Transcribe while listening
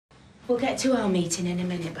We'll get to our meeting in a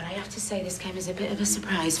minute, but I have to say this came as a bit of a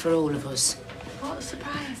surprise for all of us. What a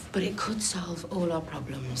surprise. But it could solve all our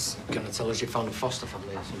problems. Gonna tell us you found a foster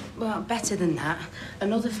family or something? Well, better than that.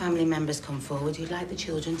 Another family member's come forward who'd like the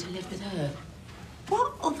children to live with her.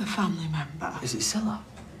 What other family member? Is it Scylla?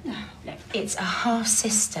 No. No, it's a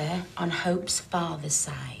half-sister on Hope's father's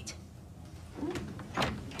side.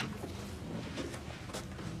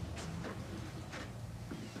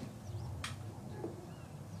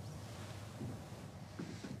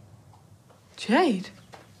 Jade?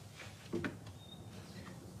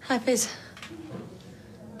 Hi, Biz.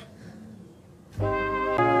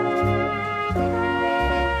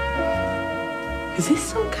 Is this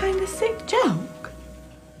some kind of sick joke?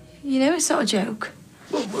 You know it's not a joke.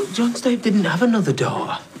 Well, John Stave didn't have another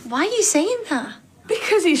daughter. Why are you saying that?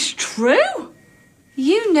 Because it's true.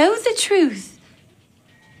 You know the truth.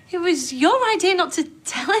 It was your idea not to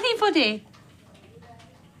tell anybody.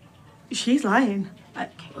 She's lying.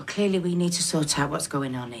 Well, clearly we need to sort out what's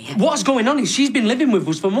going on here. What's going on is she's been living with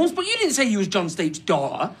us for months, but you didn't say you was John Stave's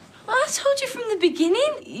daughter. Well, I told you from the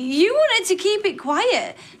beginning. You wanted to keep it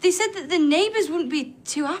quiet. They said that the neighbours wouldn't be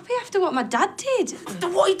too happy after what my dad did. After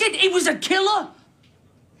what he did, he was a killer.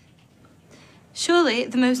 Surely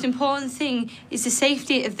the most important thing is the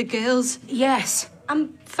safety of the girls. Yes.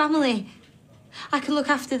 I'm family. I can look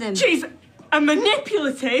after them. She's a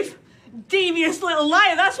manipulative, devious little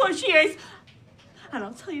liar. That's what she is. And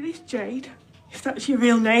I'll tell you this, Jade, if that's your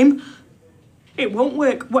real name, it won't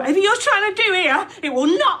work. Whatever you're trying to do here, it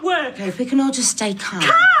will not work. Okay, if we can all just stay calm.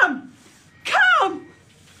 Calm! Calm!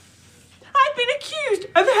 I've been accused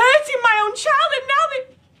of hurting my own child, and now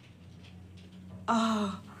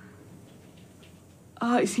that...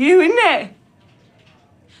 Oh, it's you, isn't it?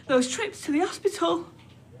 Those trips to the hospital.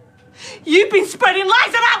 You've been spreading lies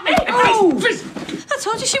about me! Oh! I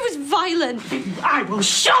told you she was violent. I will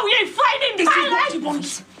show you flaming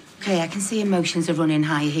violence! Okay, I can see emotions are running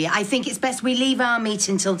high here. I think it's best we leave our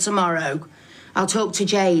meeting till tomorrow. I'll talk to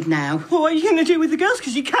Jade now. Well, what are you going to do with the girls?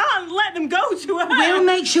 Because you can't let them go to her. We'll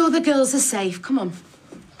make sure the girls are safe. Come on.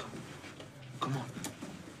 Come on.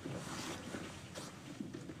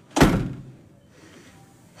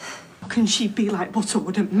 Can she be like butter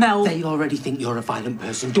wouldn't melt? They already think you're a violent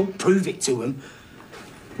person. Don't prove it to them.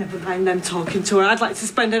 Never mind them talking to her. I'd like to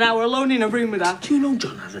spend an hour alone in a room with her. Do you know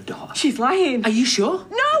John has a daughter? She's lying. Are you sure?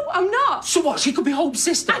 No, I'm not. So what? She could be Hope's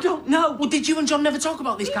sister? I don't know. Well, did you and John never talk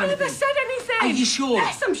about this You kind of never thing? said anything. Are you sure?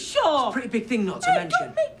 Yes, I'm sure. It's a pretty big thing not to Hey, mention.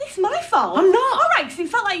 don't make this my fault. I'm not. All right, because it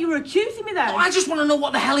felt like you were accusing me then. Oh, I just want to know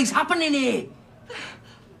what the hell is happening here.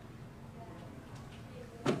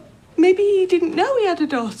 Maybe he didn't know he had a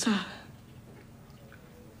daughter.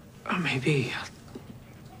 Or maybe...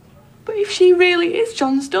 But if she really is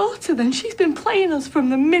John's daughter, then she's been playing us from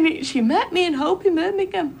the minute she met me in Hope in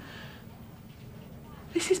Birmingham.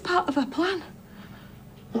 This is part of her plan.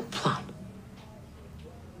 What plan?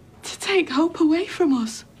 To take Hope away from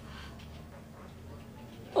us.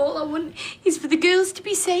 All I want is for the girls to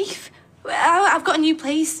be safe. I've got a new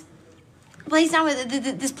place. Place now,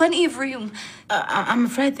 there's plenty of room. I'm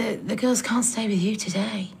afraid that the girls can't stay with you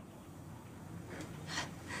today.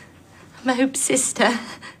 I'm Hope's sister.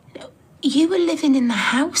 You were living in the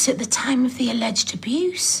house at the time of the alleged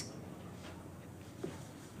abuse.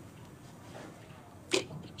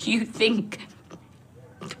 You think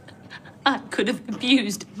I could have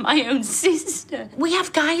abused my own sister? We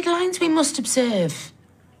have guidelines we must observe.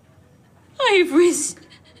 I've risked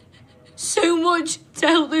so much to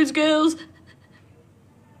help those girls.